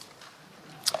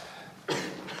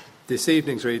This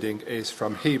evening's reading is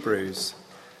from Hebrews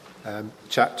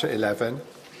chapter 11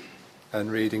 and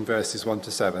reading verses 1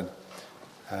 to 7.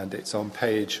 And it's on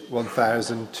page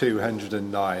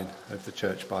 1209 of the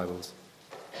Church Bibles.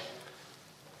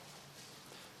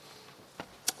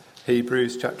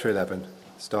 Hebrews chapter 11,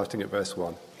 starting at verse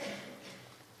 1.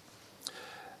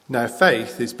 Now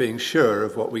faith is being sure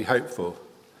of what we hope for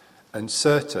and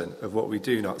certain of what we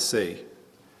do not see.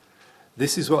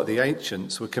 This is what the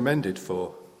ancients were commended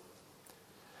for.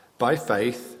 By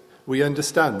faith, we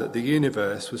understand that the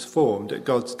universe was formed at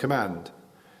God's command,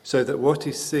 so that what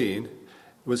is seen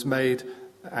was made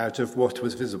out of what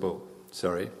was visible.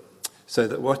 So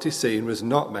that what is seen was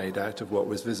not made out of what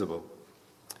was visible.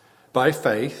 By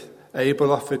faith,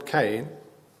 Abel offered God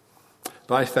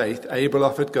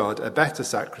a better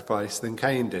sacrifice than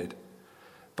Cain did.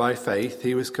 By faith,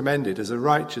 he was commended as a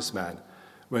righteous man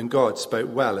when God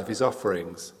spoke well of his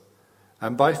offerings.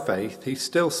 And by faith, he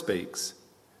still speaks,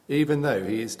 even though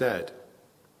he is dead.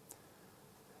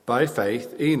 By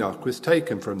faith, Enoch was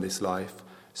taken from this life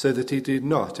so that he did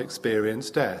not experience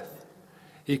death.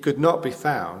 He could not be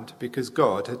found because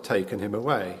God had taken him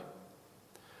away.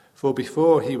 For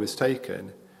before he was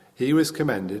taken, he was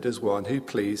commended as one who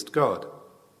pleased God.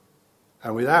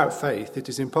 And without faith, it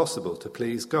is impossible to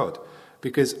please God,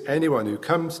 because anyone who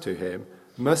comes to him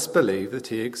must believe that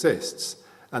he exists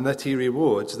and that he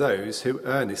rewards those who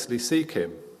earnestly seek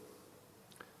him.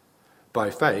 By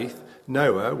faith,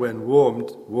 Noah, when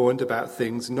warned about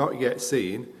things not yet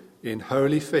seen, in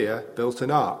holy fear built an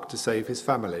ark to save his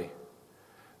family.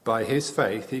 By his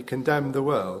faith he condemned the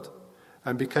world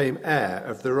and became heir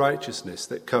of the righteousness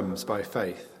that comes by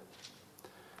faith.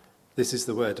 This is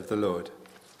the word of the Lord.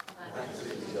 Thanks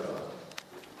be to God.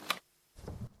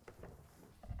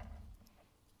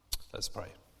 Let's pray.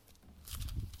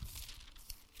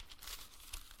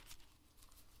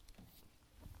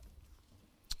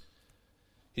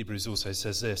 Hebrews also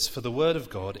says this: for the word of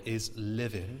God is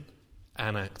living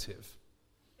and active,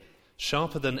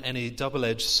 sharper than any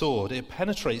double-edged sword. It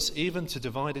penetrates even to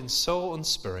dividing soul and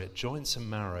spirit, joints and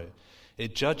marrow.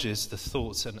 It judges the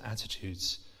thoughts and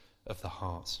attitudes of the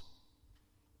heart.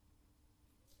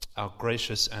 Our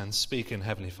gracious and speaking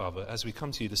Heavenly Father, as we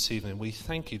come to you this evening, we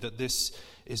thank you that this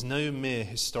is no mere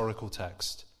historical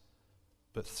text,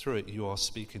 but through it you are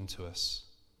speaking to us.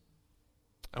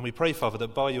 And we pray, Father,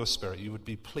 that by your Spirit you would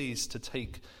be pleased to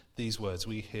take these words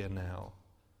we hear now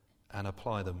and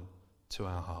apply them to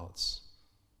our hearts.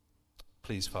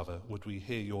 Please, Father, would we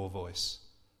hear your voice?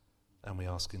 And we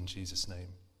ask in Jesus' name.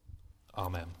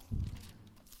 Amen.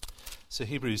 So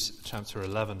Hebrews chapter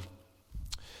 11. Do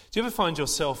you ever find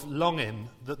yourself longing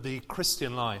that the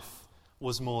Christian life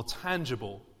was more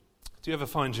tangible? Do you ever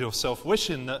find yourself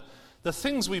wishing that the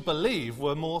things we believe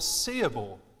were more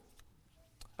seeable?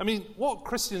 I mean, what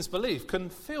Christians believe can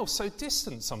feel so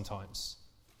distant sometimes.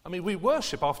 I mean, we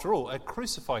worship, after all, a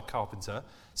crucified carpenter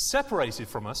separated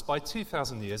from us by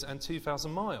 2,000 years and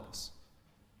 2,000 miles.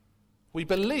 We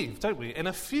believe, don't we, in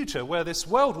a future where this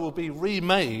world will be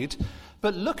remade,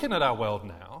 but looking at our world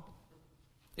now,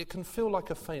 it can feel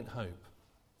like a faint hope.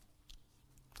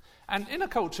 And in a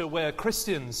culture where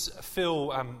Christians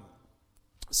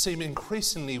seem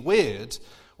increasingly weird,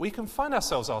 we can find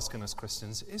ourselves asking as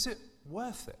Christians, is it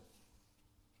worth it?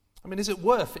 I mean, is it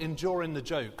worth enduring the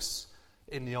jokes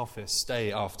in the office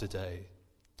day after day?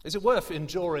 Is it worth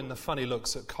enduring the funny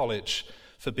looks at college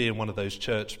for being one of those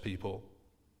church people?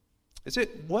 Is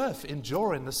it worth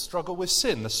enduring the struggle with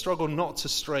sin, the struggle not to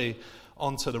stray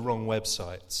onto the wrong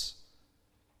websites?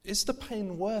 Is the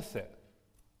pain worth it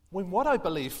when what I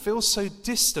believe feels so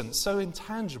distant, so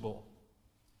intangible?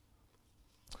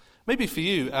 Maybe for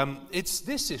you, it's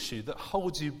this issue that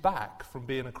holds you back from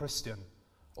being a Christian,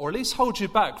 or at least holds you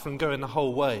back from going the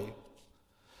whole way.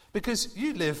 Because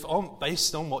you live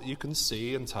based on what you can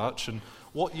see and touch and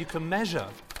what you can measure.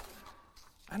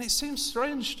 And it seems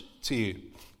strange to you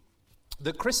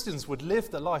that Christians would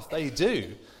live the life they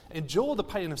do, endure the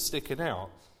pain of sticking out,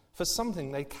 for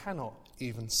something they cannot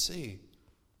even see.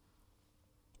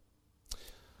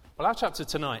 Well, our chapter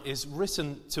tonight is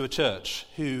written to a church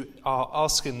who are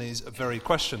asking these very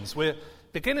questions. We're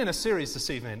beginning a series this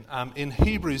evening in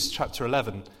Hebrews chapter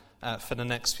 11 for the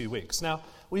next few weeks. Now,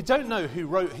 we don't know who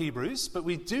wrote Hebrews, but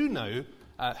we do know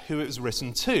who it was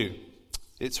written to.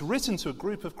 It's written to a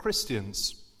group of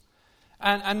Christians.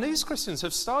 And these Christians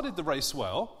have started the race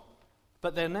well,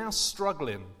 but they're now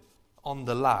struggling on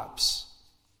the laps.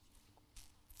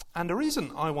 And the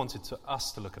reason I wanted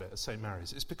us to look at it at St.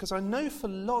 Mary's is because I know for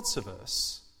lots of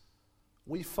us,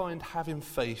 we find having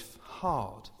faith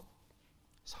hard.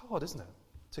 It's hard, isn't it,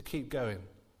 to keep going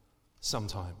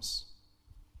sometimes.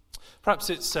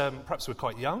 Perhaps we're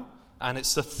quite young, and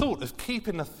it's the thought of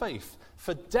keeping the faith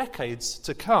for decades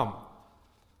to come.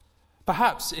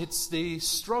 Perhaps it's the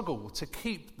struggle to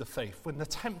keep the faith when the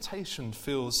temptation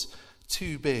feels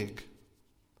too big.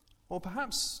 Or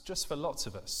perhaps, just for lots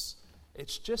of us,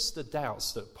 it's just the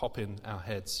doubts that pop in our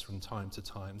heads from time to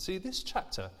time. See, this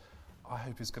chapter, I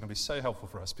hope, is going to be so helpful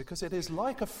for us, because it is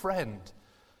like a friend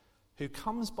who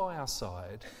comes by our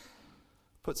side,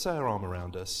 puts her arm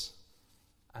around us,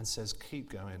 and says, keep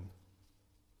going.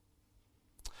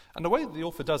 And the way that the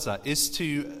author does that is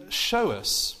to show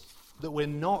us that we're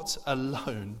not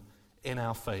alone in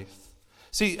our faith.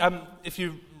 See, if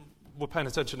you were paying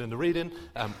attention in the reading,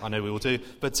 I know we all do,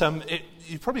 but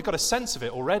you've probably got a sense of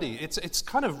it already. It's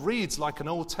kind of reads like an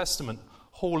Old Testament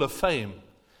Hall of Fame.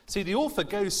 See, the author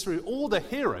goes through all the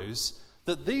heroes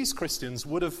that these Christians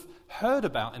would have heard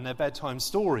about in their bedtime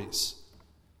stories.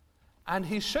 And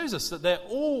he shows us that they're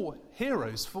all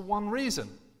heroes for one reason.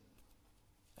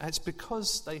 And it's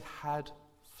because they had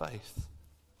faith.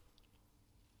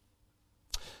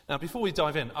 Now, before we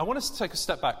dive in, I want us to take a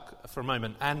step back for a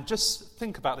moment and just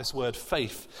think about this word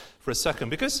faith for a second,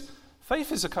 because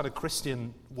faith is a kind of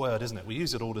Christian word, isn't it? We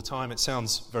use it all the time. It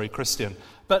sounds very Christian.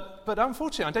 But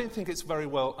unfortunately, I don't think it's very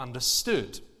well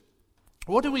understood.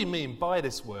 What do we mean by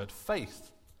this word,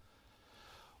 faith?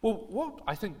 Well, what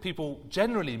I think people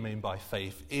generally mean by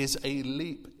faith is a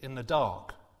leap in the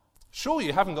dark. Sure,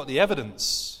 you haven't got the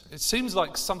evidence. It seems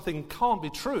like something can't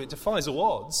be true. It defies all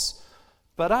odds.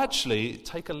 But actually,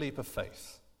 take a leap of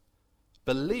faith.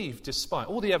 Believe despite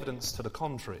all the evidence to the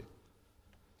contrary.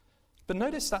 But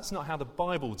notice that's not how the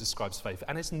Bible describes faith,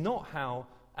 and it's not how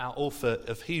our author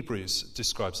of Hebrews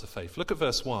describes the faith. Look at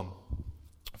verse 1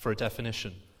 for a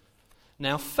definition.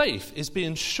 Now, faith is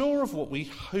being sure of what we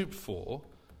hope for.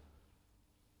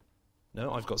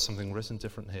 No, I've got something written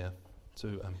different here.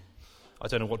 I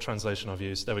don't know what translation I've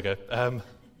used. There we go.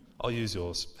 I'll use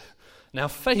yours. Now,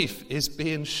 faith is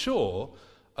being sure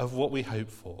of what we hope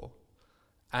for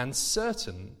and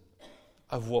certain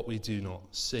of what we do not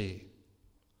see.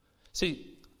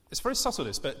 See, it's very subtle,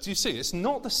 this, but do you see? It's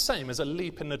not the same as a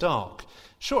leap in the dark.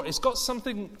 Sure, it's got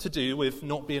something to do with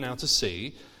not being able to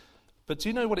see, but do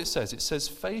you know what it says? It says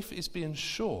faith is being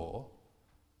sure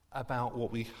about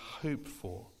what we hope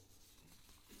for.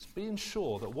 It's being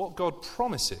sure that what God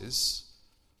promises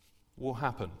will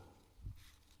happen.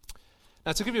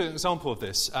 Now, to give you an example of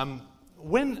this,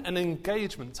 when an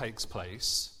engagement takes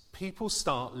place, people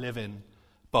start living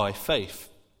by faith.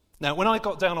 Now, when I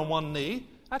got down on one knee,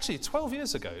 actually 12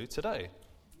 years ago today,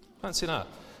 fancy that.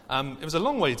 It was a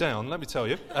long way down, let me tell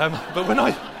you. But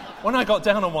when I got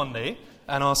down on one knee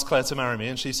and asked Claire to marry me,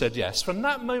 and she said yes, from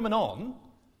that moment on,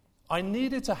 I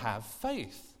needed to have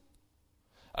faith.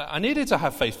 I needed to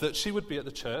have faith that she would be at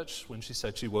the church when she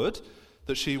said she would,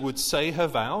 that she would say her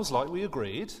vows like we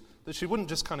agreed, that she wouldn't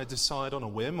just kind of decide on a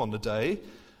whim on the day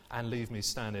and leave me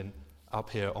standing up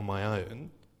here on my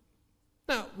own.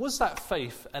 Now, was that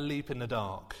faith a leap in the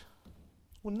dark?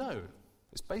 Well, no.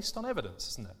 It's based on evidence,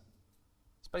 isn't it?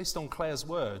 It's based on Claire's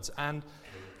words, and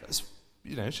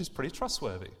she's pretty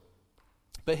trustworthy.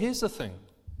 But here's the thing.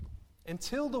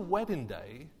 Until the wedding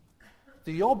day,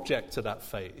 the object of that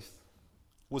faith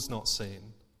was not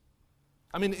seen.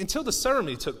 I mean, until the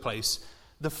ceremony took place,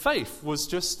 the faith was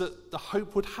just that the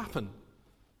hope would happen.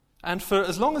 And for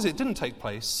as long as it didn't take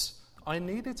place, I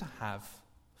needed to have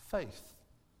faith.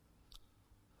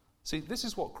 See, this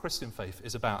is what Christian faith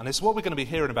is about, and it's what we're going to be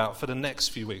hearing about for the next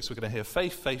few weeks. We're going to hear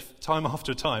faith, time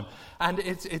after time. And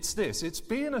it's this. It's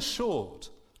being assured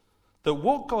that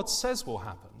what God says will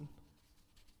happen,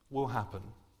 will happen.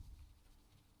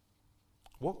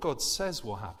 What God says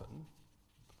will happen,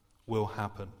 will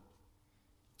happen.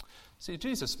 See,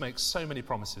 Jesus makes so many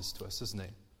promises to us, doesn't he?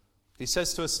 He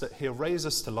says to us that he'll raise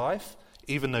us to life,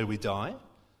 even though we die,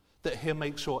 that he'll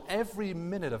make sure every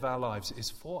minute of our lives is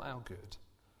for our good,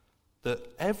 that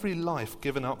every life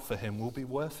given up for him will be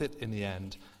worth it in the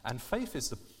end. And faith is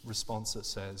the response that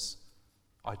says,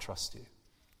 I trust you.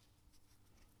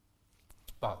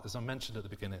 But, as I mentioned at the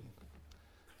beginning,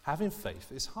 having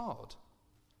faith is hard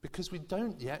because we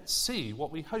don't yet see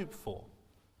what we hope for.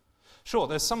 Sure,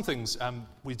 there's some things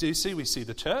we do see. We see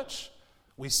the church.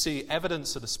 We see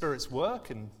evidence of the Spirit's work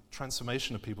in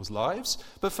transformation of people's lives.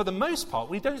 But for the most part,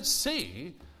 we don't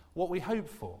see what we hope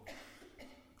for.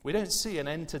 We don't see an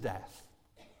end to death,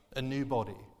 a new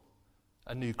body,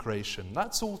 a new creation.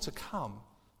 That's all to come.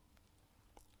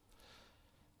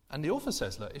 And the author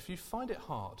says, look, if you find it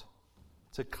hard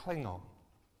to cling on,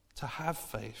 to have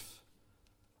faith,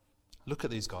 look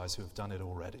at these guys who have done it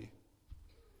already.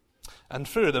 And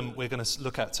three of them we're going to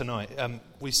look at tonight.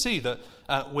 We see that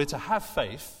we're to have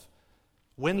faith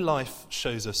when life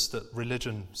shows us that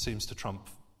religion seems to trump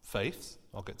faith,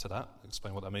 I'll get to that,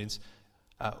 explain what that means.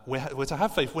 We're to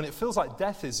have faith when it feels like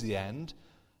death is the end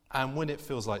and when it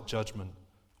feels like judgment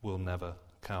will never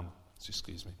come.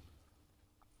 Excuse me.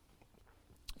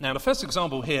 Now, the first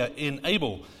example here in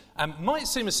Abel might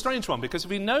seem a strange one, because if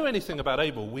we know anything about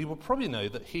Abel, we will probably know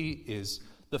that he is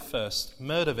the first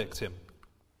murder victim.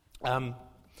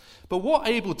 But what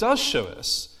Abel does show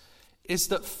us is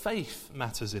that faith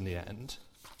matters in the end,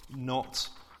 not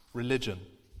religion.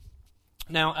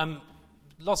 Now,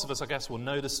 lots of us, I guess, will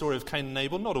know the story of Cain and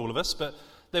Abel. Not all of us, but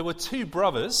there were two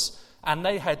brothers, and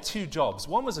they had two jobs.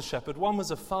 One was a shepherd, one was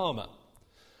a farmer.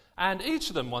 And each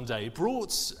of them one day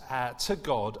brought to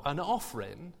God an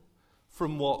offering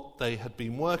from what they had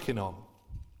been working on.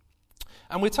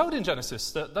 And we're told in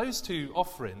Genesis that those two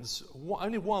offerings,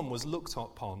 only one was looked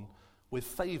upon with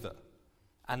favour,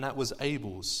 and that was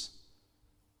Abel's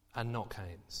and not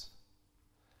Cain's.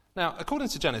 Now, according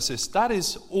to Genesis, that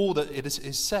is all that it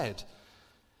is said.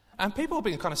 And people have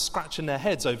been kind of scratching their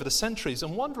heads over the centuries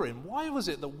and wondering, why was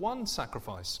it that one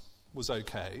sacrifice was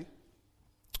okay,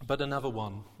 but another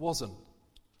one wasn't?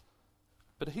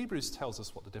 But Hebrews tells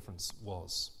us what the difference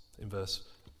was in verse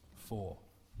 4.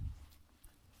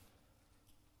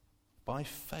 By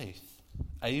faith,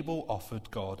 Abel offered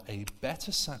God a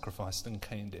better sacrifice than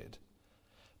Cain did.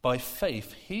 By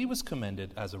faith, he was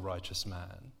commended as a righteous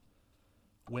man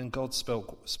when God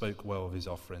spoke well of his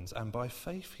offerings. And by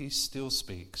faith, he still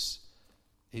speaks,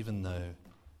 even though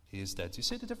he is dead. Do you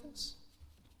see the difference?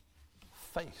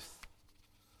 Faith.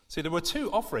 See, there were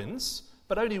two offerings,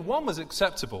 but only one was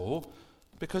acceptable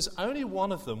because only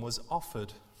one of them was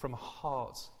offered from a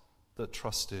heart that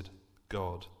trusted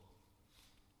God.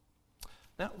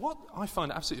 Now, what I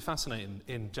find absolutely fascinating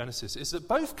in Genesis is that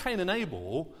both Cain and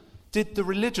Abel did the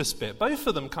religious bit. Both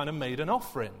of them kind of made an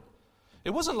offering.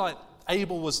 It wasn't like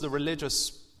Abel was the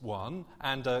religious one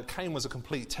and Cain was a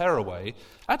complete tearaway.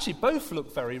 Actually, both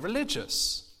looked very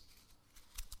religious.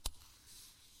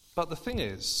 But the thing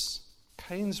is,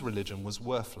 Cain's religion was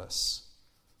worthless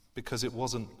because it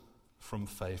wasn't from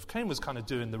faith. Cain was kind of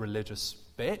doing the religious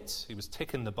bit. He was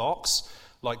ticking the box,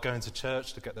 like going to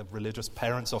church to get the religious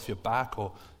parents off your back,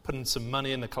 or putting some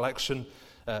money in the collection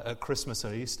at Christmas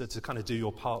or Easter to kind of do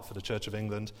your part for the Church of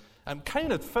England. Cain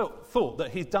had thought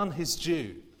that he'd done his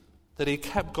due, that he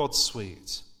kept God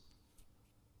sweet.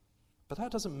 But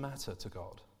that doesn't matter to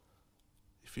God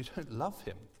if you don't love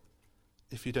him,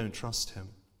 if you don't trust him.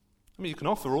 I mean, you can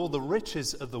offer all the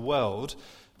riches of the world,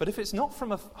 but if it's not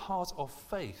from a heart of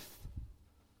faith,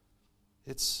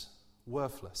 it's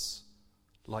worthless,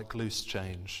 like loose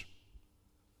change.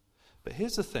 But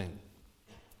here's the thing.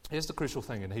 Here's the crucial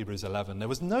thing in Hebrews 11. There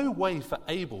was no way for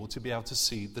Abel to be able to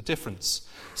see the difference.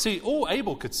 See, all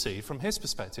Abel could see from his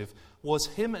perspective was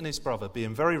him and his brother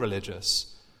being very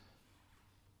religious.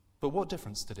 But what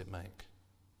difference did it make?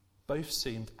 Both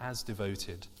seemed as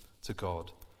devoted to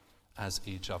God as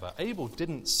each other. Abel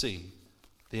didn't see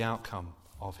the outcome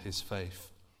of his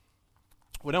faith.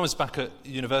 When I was back at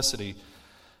university,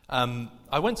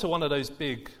 I went to one of those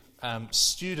big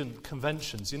student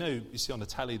conventions. You know, you see on the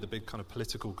telly the big kind of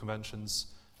political conventions.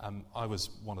 I was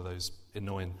one of those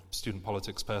annoying student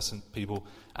politics people,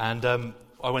 and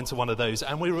I went to one of those,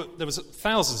 and there was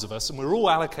thousands of us, and we were all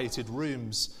allocated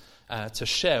rooms to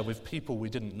share with people we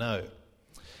didn't know.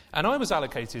 And I was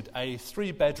allocated a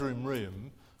 3-bedroom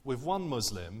room with one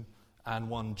Muslim and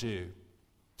one Jew,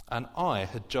 and I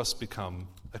had just become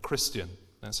a Christian.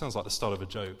 Now, it sounds like the start of a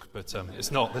joke, but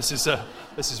it's not. This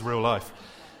is real life.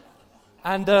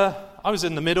 And I was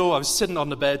in the middle. I was sitting on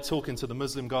the bed talking to the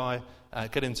Muslim guy,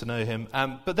 getting to know him.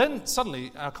 But then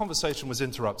suddenly our conversation was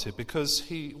interrupted because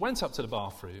he went up to the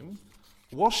bathroom,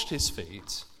 washed his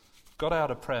feet, got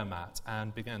out a prayer mat,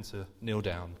 and began to kneel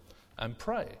down and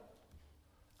pray.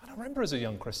 And I remember as a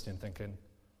young Christian thinking,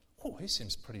 oh, he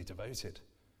seems pretty devoted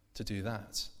to do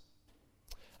that.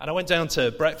 And I went down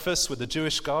to breakfast with the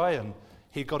Jewish guy, and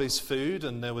he got his food,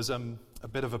 and there was a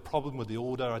bit of a problem with the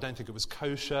order. I don't think it was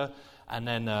kosher. And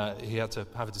then he had to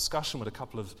have a discussion with a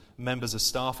couple of members of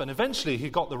staff, and eventually he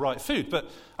got the right food. But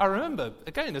I remember,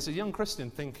 again, as a young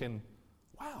Christian thinking,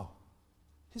 wow,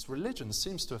 his religion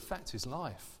seems to affect his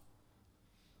life.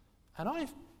 And I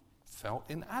felt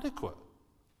inadequate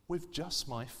with just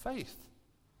my faith.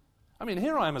 I mean,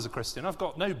 here I am as a Christian. I've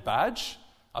got no badge.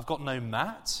 I've got no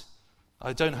mat.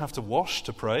 I don't have to wash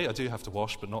to pray. I do have to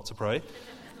wash, but not to pray.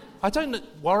 I don't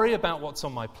worry about what's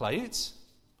on my plate.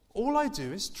 All I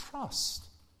do is trust.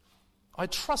 I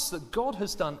trust that God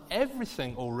has done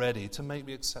everything already to make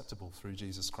me acceptable through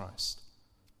Jesus Christ.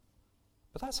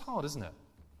 But that's hard, isn't it?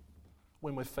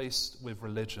 When we're faced with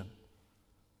religion.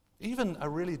 even a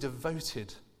really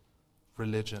devoted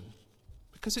religion,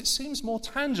 because it seems more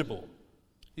tangible.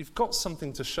 You've got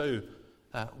something to show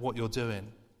what you're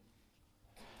doing.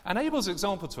 And Abel's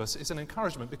example to us is an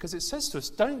encouragement, because it says to us,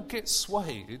 don't get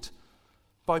swayed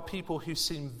by people who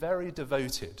seem very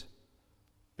devoted,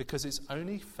 because it's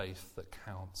only faith that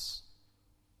counts.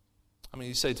 I mean,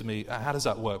 you say to me, how does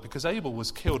that work? Because Abel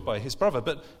was killed by his brother.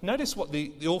 But notice what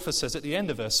the author says at the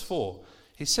end of verse 4.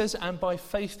 He says, and by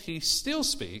faith he still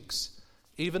speaks,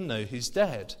 even though he's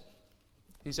dead.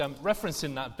 He's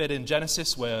referencing that bit in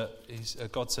Genesis where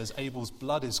God says Abel's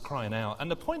blood is crying out. And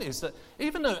the point is that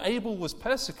even though Abel was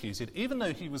persecuted, even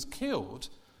though he was killed,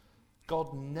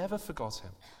 God never forgot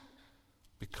him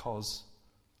because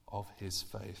of his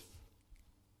faith.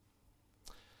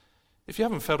 If you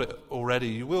haven't felt it already,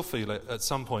 you will feel it at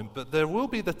some point, but there will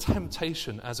be the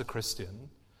temptation as a Christian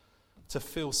to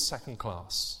feel second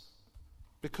class,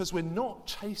 because we're not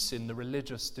chasing the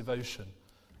religious devotion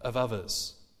of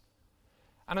others.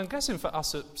 And I'm guessing for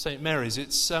us at St. Mary's,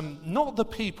 it's not the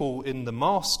people in the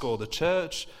mosque or the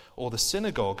church or the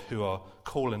synagogue who are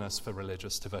calling us for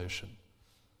religious devotion.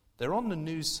 They're on the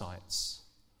news sites.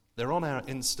 They're on our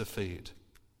Insta feed.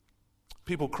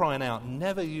 People crying out,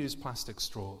 never use plastic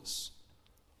straws.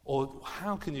 Or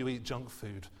how can you eat junk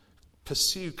food?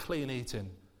 Pursue clean eating.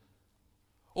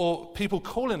 Or people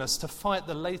calling us to fight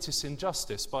the latest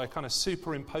injustice by kind of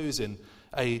superimposing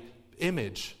an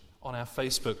image on our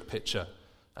Facebook picture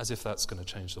as if that's going to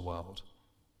change the world.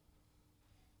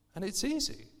 And it's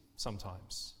easy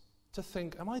sometimes to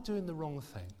think, am I doing the wrong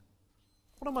thing?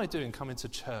 What am I doing coming to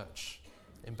church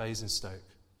in Basingstoke?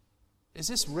 Is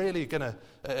this really going to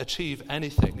achieve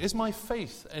anything? Is my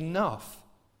faith enough?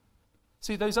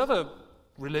 See, those other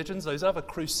religions, those other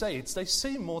crusades, they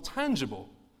seem more tangible.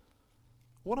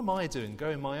 What am I doing,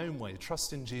 going my own way,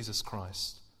 trusting Jesus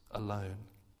Christ alone?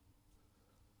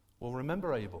 Well,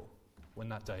 remember Abel when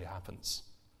that day happens.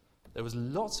 There was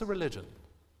lots of religion,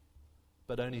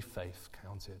 but only faith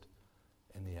counted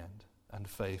in the end, and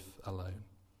faith alone.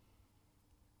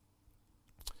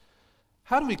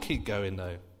 How do we keep going,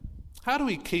 though? How do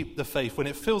we keep the faith when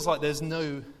it feels like there's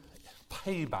no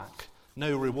payback,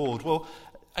 no reward? Well,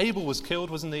 Abel was killed,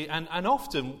 wasn't he? And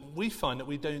often we find that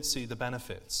we don't see the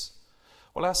benefits.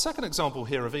 Well, our second example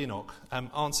here of Enoch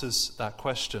answers that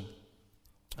question.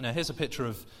 Now, here's a picture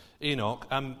of Enoch.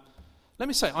 Let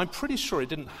me say, I'm pretty sure it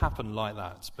didn't happen like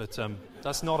that, but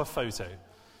that's not a photo.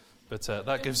 But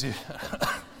that gives you,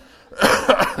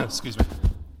 excuse me,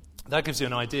 that gives you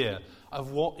an idea of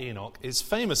what Enoch is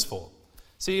famous for.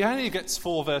 See, he only gets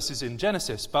 4 verses in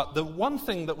Genesis, but the one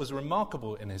thing that was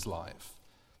remarkable in his life,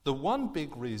 the one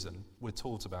big reason we're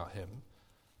taught about him,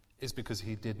 is because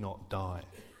he did not die.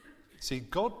 See,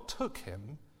 God took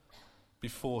him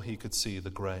before he could see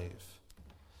the grave.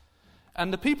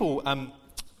 And the people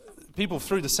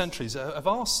through the centuries have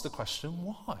asked the question,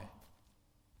 why?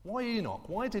 Why Enoch?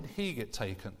 Why did he get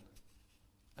taken?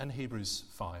 And Hebrews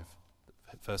 5,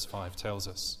 verse 5 tells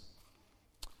us.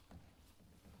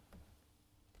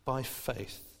 By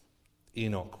faith,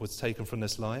 Enoch was taken from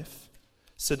this life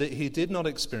so that he did not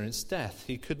experience death.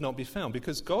 He could not be found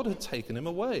because God had taken him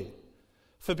away.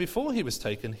 For before he was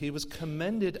taken, he was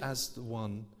commended as the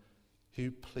one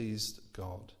who pleased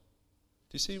God.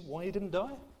 Do you see why he didn't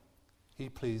die? He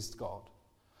pleased God.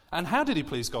 And how did he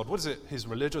please God? What is it? His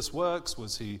religious works?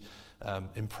 Was he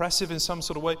impressive in some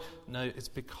sort of way? No, it's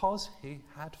because he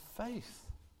had faith.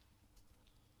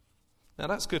 Now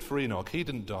that's good for Enoch. He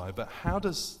didn't die, but how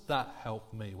does that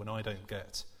help me when I don't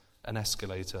get an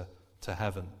escalator to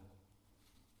heaven?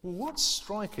 Well, what's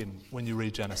striking when you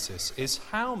read Genesis is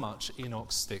how much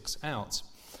Enoch sticks out.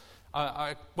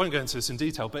 I won't go into this in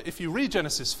detail, but if you read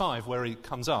Genesis 5, where he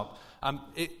comes up,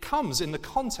 it comes in the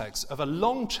context of a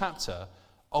long chapter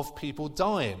of people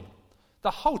dying.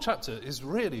 The whole chapter is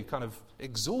really kind of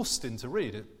exhausting to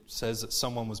read. It says that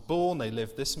someone was born, they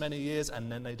lived this many years, and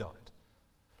then they died.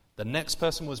 The next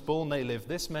person was born, they lived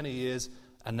this many years,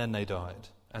 and then they died,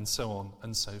 and so on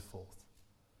and so forth.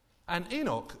 And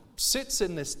Enoch sits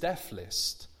in this death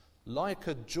list like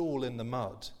a jewel in the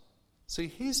mud. See,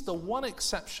 he's the one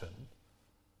exception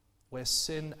where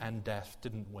sin and death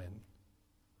didn't win.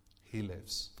 He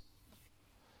lives.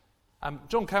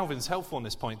 John Calvin's helpful on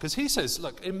this point because he says,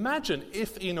 look, imagine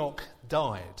if Enoch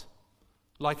died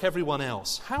like everyone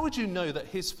else. How would you know that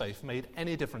his faith made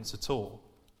any difference at all?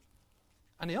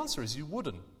 And the answer is you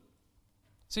wouldn't.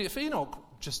 See, if Enoch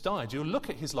just died, you'll look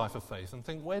at his life of faith and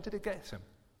think, where did it get him?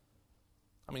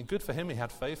 I mean, good for him, he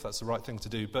had faith, that's the right thing to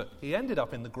do, but he ended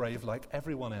up in the grave like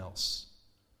everyone else.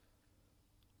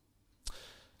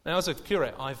 Now, as a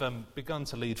curate, I've begun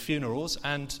to lead funerals,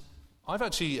 and I've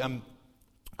actually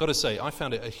Got to say, I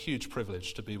found it a huge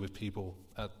privilege to be with people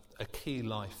at a key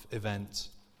life event.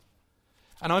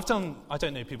 And I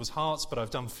don't know people's hearts, but I've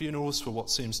done funerals for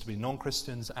what seems to be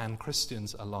non-Christians and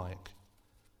Christians alike.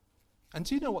 And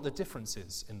do you know what the difference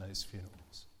is in those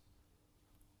funerals?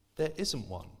 There isn't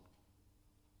one.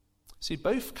 See,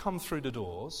 both come through the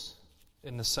doors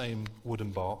in the same wooden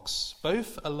box.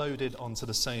 Both are loaded onto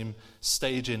the same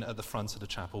staging at the front of the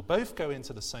chapel. Both go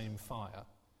into the same fire.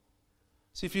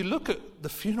 See, if you look at the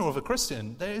funeral of a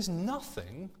Christian, there is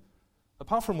nothing,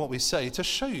 apart from what we say, to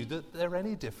show you that they're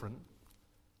any different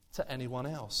to anyone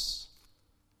else.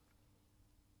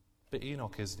 But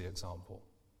Enoch is the example.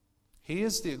 He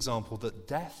is the example that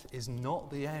death is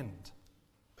not the end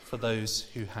for those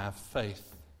who have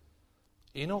faith.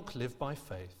 Enoch lived by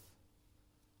faith,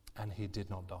 and he did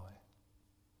not die.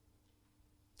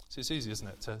 So it's easy, isn't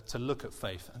it, to look at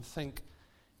faith and think,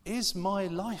 is my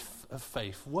life of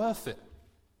faith worth it?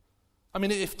 I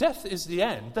mean, if death is the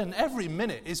end, then every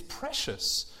minute is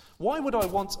precious. Why would I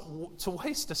want to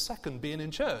waste a second being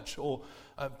in church or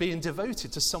being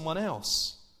devoted to someone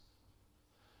else?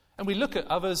 And we look at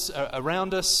others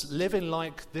around us living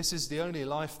like this is the only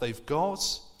life they've got.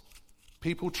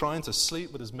 People trying to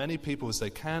sleep with as many people as they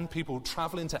can. People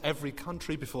traveling to every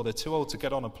country before they're too old to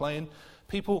get on a plane.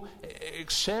 People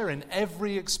sharing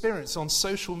every experience on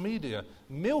social media,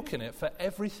 milking it for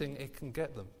everything it can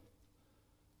get them.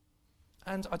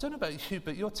 And I don't know about you,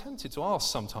 but you're tempted to ask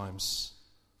sometimes,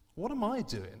 what am I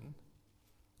doing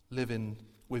living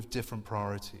with different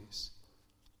priorities?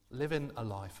 Living a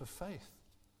life of faith?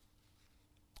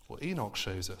 Well, Enoch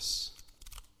shows us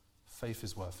faith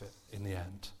is worth it in the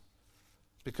end.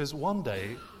 Because one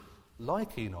day,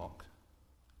 like Enoch,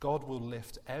 God will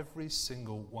lift every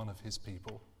single one of his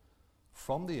people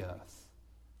from the earth,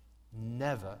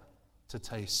 never to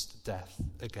taste death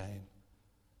again.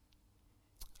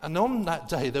 And on that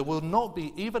day, there will not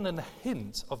be even a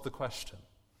hint of the question,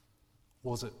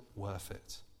 was it worth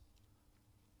it?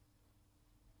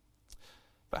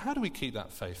 But how do we keep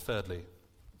that faith, thirdly?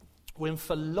 When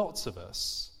for lots of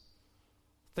us,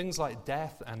 things like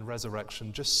death and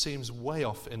resurrection just seems way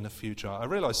off in the future. I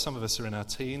realise some of us are in our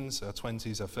teens, our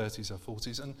 20s, our 30s, our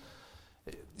 40s, and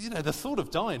the thought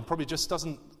of dying probably just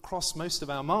doesn't cross most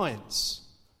of our minds.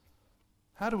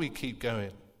 How do we keep going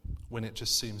when it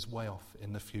just seems way off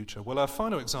in the future? Well, our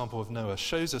final example of Noah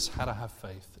shows us how to have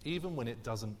faith, even when it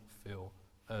doesn't feel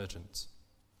urgent.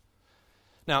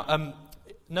 Now,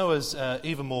 Noah's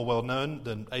even more well known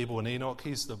than Abel and Enoch.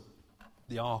 He's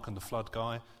the ark and the flood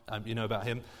guy. You know about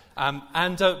him.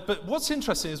 But what's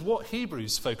interesting is what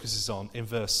Hebrews focuses on in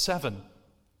verse 7.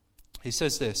 He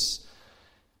says this: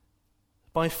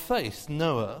 by faith,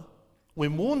 Noah,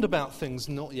 when warned about things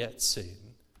not yet seen,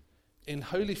 in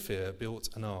holy fear built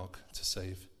an ark to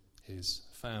save his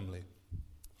family.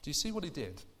 Do you see what he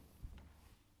did?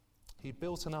 He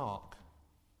built an ark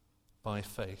by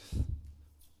faith.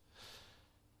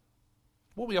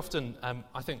 What we often,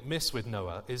 I think, miss with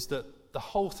Noah is that the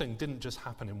whole thing didn't just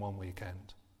happen in one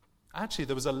weekend. Actually,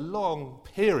 there was a long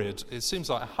period, it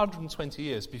seems like 120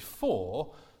 years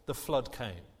before the flood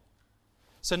came.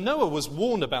 So Noah was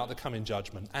warned about the coming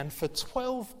judgment, and for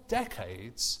 12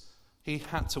 decades, he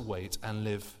had to wait and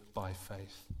live by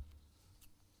faith.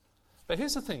 But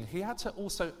here's the thing, he had to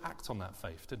also act on that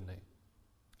faith, didn't he?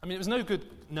 I mean, it was no good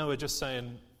Noah just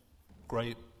saying,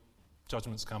 great,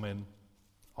 judgment's coming,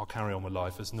 I'll carry on with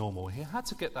life as normal. He had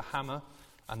to get the hammer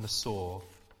and the saw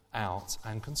out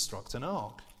and construct an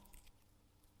ark.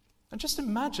 And just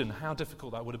imagine how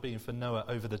difficult that would have been for Noah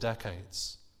over the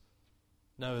decades.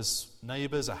 Noah's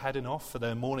neighbours are heading off for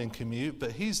their morning commute,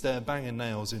 but he's there banging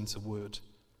nails into wood.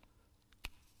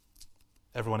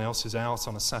 Everyone else is out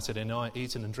on a Saturday night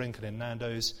eating and drinking in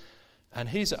Nando's, and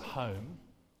he's at home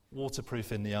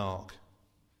waterproofing the ark.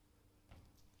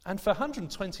 And for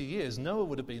 120 years, Noah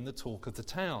would have been the talk of the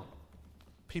town.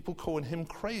 People calling him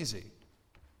crazy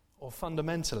or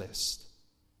fundamentalist.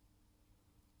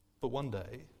 But one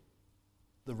day,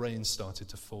 the rain started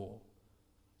to fall.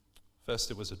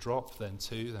 First it was a drop, then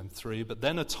two, then three, but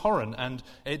then a torrent, and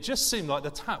it just seemed like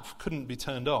the tap couldn't be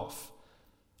turned off.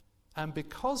 And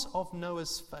because of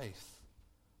Noah's faith,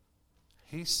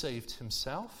 he saved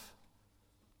himself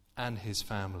and his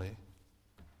family.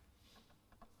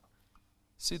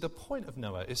 See, the point of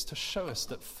Noah is to show us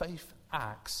that faith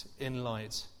acts in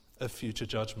light of future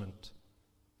judgment.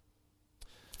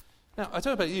 Now, I don't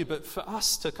know about you, but for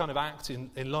us to kind of act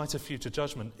in light of future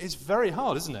judgment is very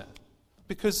hard, isn't it?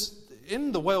 Because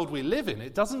in the world we live in,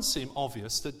 it doesn't seem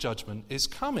obvious that judgment is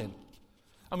coming.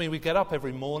 I mean, we get up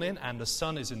every morning and the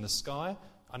sun is in the sky.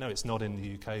 I know it's not in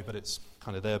the UK, but it's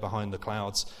kind of there behind the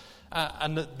clouds.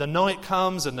 And the night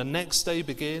comes and the next day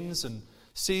begins and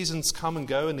seasons come and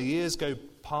go and the years go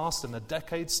past and the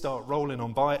decades start rolling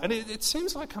on by. And it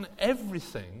seems like kind of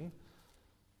everything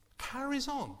carries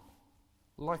on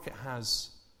like it has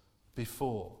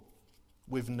before,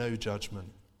 with no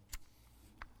judgment.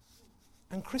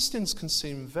 And Christians can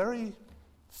seem very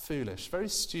foolish, very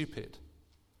stupid,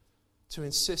 to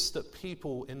insist that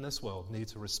people in this world need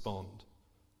to respond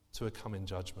to a coming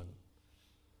judgment.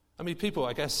 I mean, people,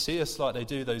 I guess, see us like they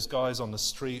do those guys on the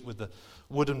street with the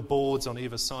wooden boards on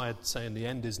either side saying the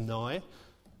end is nigh.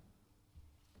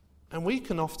 And we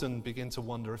can often begin to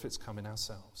wonder if it's coming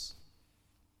ourselves.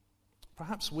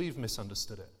 Perhaps we've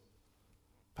misunderstood it.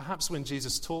 Perhaps when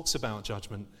Jesus talks about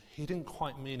judgment, he didn't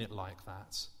quite mean it like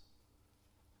that.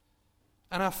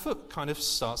 And our foot kind of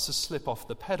starts to slip off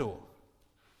the pedal.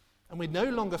 And we no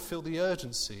longer feel the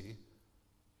urgency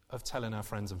of telling our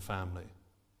friends and family.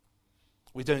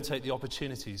 We don't take the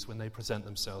opportunities when they present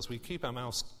themselves. We keep our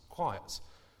mouths quiet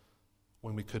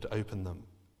when we could open them.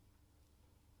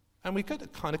 And we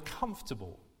get kind of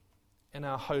comfortable in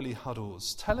our holy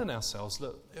huddles, telling ourselves,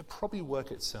 look, it'll probably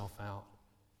work itself out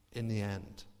in the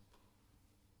end.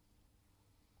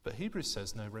 But Hebrews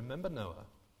says, no, remember Noah.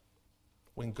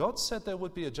 When God said there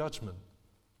would be a judgment,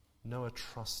 Noah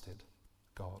trusted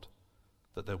God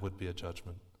that there would be a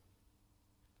judgment.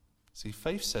 See,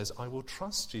 faith says, I will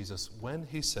trust Jesus when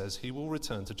he says he will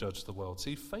return to judge the world.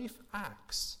 See, faith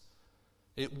acts.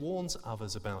 It warns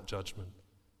others about judgment.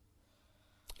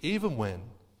 Even when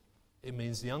it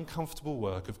means the uncomfortable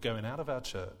work of going out of our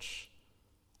church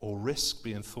or risk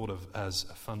being thought of as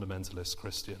a fundamentalist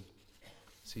Christian.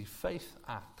 See, faith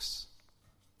acts.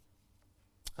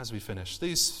 As we finish,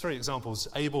 these three examples,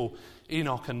 Abel,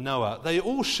 Enoch, and Noah, they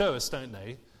all show us, don't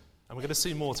they, and we're going to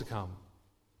see more to come,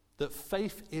 that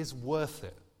faith is worth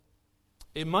it.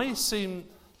 It may seem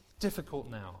difficult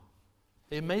now.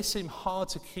 It may seem hard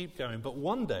to keep going, but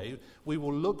one day we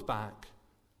will look back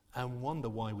and wonder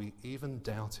why we even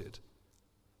doubted.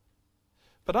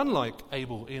 But unlike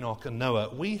Abel, Enoch, and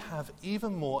Noah, we have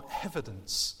even more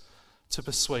evidence to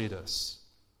persuade us,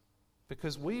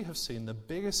 because we have seen the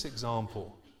biggest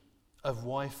example of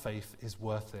why faith is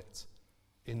worth it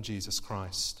in Jesus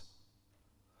Christ.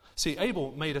 See,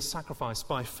 Abel made a sacrifice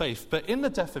by faith, but in the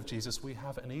death of Jesus, we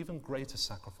have an even greater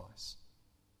sacrifice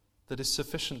that is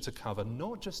sufficient to cover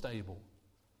not just Abel,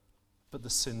 but the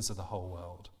sins of the whole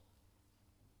world.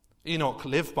 Enoch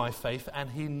lived by faith,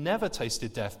 and he never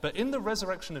tasted death. But in the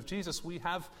resurrection of Jesus, we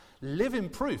have living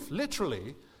proof,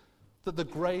 literally, that the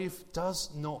grave does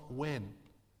not win.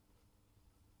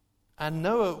 And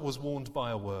Noah was warned by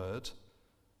a word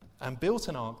and built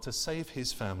an ark to save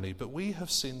his family, but we have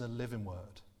seen the living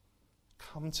word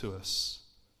come to us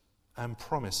and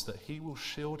promise that he will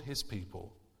shield his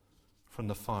people from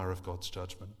the fire of God's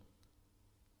judgment.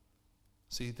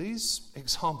 See, these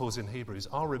examples in Hebrews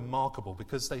are remarkable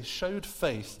because they showed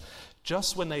faith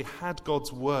just when they had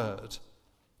God's word.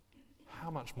 How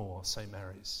much more, St.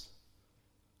 Mary's,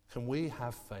 can we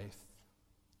have faith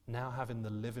now having the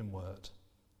living word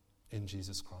in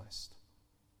Jesus Christ?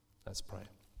 Let's pray.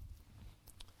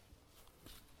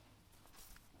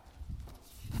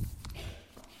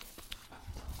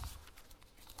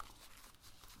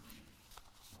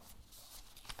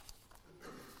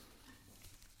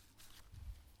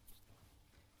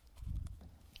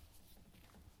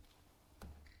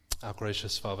 Our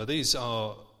gracious Father, these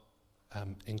are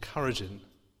encouraging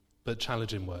but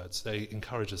challenging words. They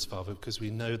encourage us, Father, because we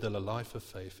know that a life of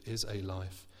faith is a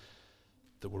life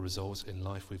that will result in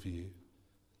life with you.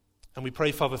 And we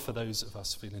pray, Father, for those of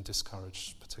us feeling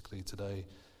discouraged, particularly today,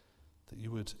 that you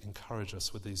would encourage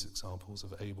us with these examples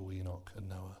of Abel, Enoch, and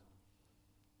Noah.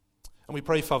 And we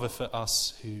pray, Father, for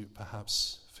us who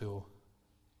perhaps feel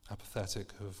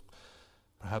apathetic, who have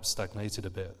perhaps stagnated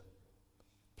a bit.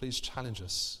 Please challenge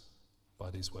us by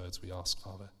these words, we ask,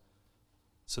 Father,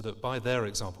 so that by their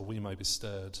example we may be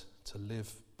stirred to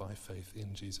live by faith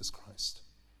in Jesus Christ.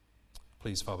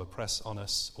 Please, Father, press on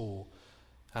us all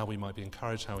how we might be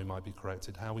encouraged, how we might be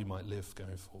corrected, how we might live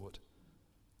going forward.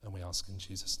 And we ask in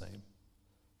Jesus' name.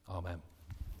 Amen.